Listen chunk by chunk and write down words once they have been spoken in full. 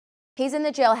He's in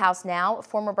the jailhouse now.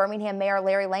 Former Birmingham Mayor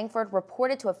Larry Langford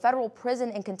reported to a federal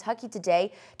prison in Kentucky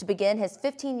today to begin his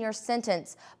 15-year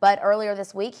sentence. But earlier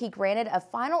this week, he granted a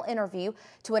final interview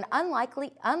to an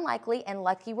unlikely and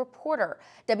lucky reporter.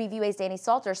 WVUA's Danny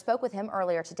Salter spoke with him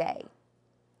earlier today.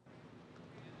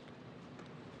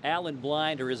 Alan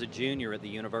Blinder is a junior at the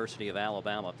University of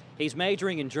Alabama. He's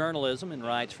majoring in journalism and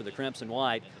writes for the Crimson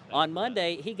White. On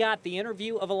Monday, he got the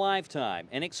interview of a lifetime,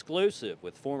 an exclusive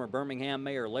with former Birmingham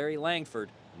Mayor Larry Langford.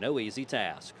 No easy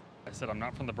task. I said I'm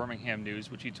not from the Birmingham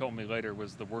News, which he told me later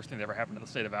was the worst thing that ever happened to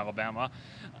the state of Alabama.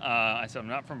 I said I'm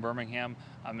not from Birmingham.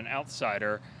 I'm an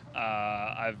outsider.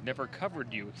 I've never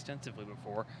covered you extensively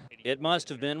before. It must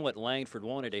have been what Langford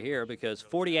wanted to hear, because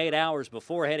 48 hours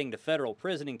before heading to federal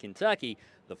prison in Kentucky,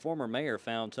 the former mayor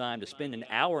found time to spend an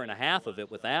hour and a half of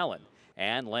it with Alan.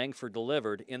 And Langford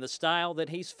delivered in the style that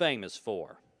he's famous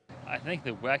for. I think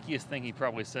the wackiest thing he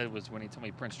probably said was when he told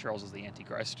me Prince Charles is the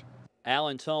Antichrist.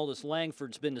 Alan told us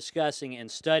Langford's been discussing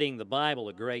and studying the Bible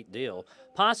a great deal,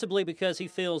 possibly because he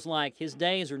feels like his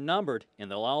days are numbered and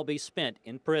they'll all be spent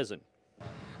in prison.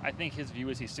 I think his view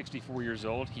is he's 64 years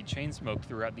old. He chain smoked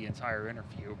throughout the entire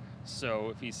interview.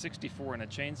 So if he's 64 and a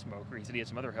chain smoker, he said he has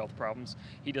some other health problems.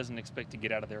 He doesn't expect to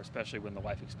get out of there, especially when the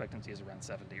life expectancy is around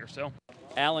 70 or so.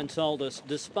 Alan told us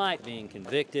despite being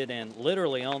convicted and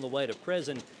literally on the way to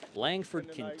prison,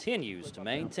 Langford continues to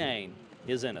maintain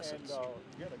his innocence.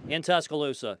 In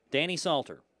Tuscaloosa, Danny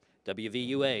Salter,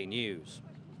 WVUA News.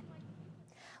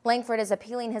 Langford is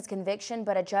appealing his conviction,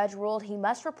 but a judge ruled he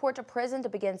must report to prison to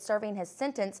begin serving his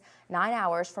sentence 9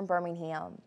 hours from Birmingham.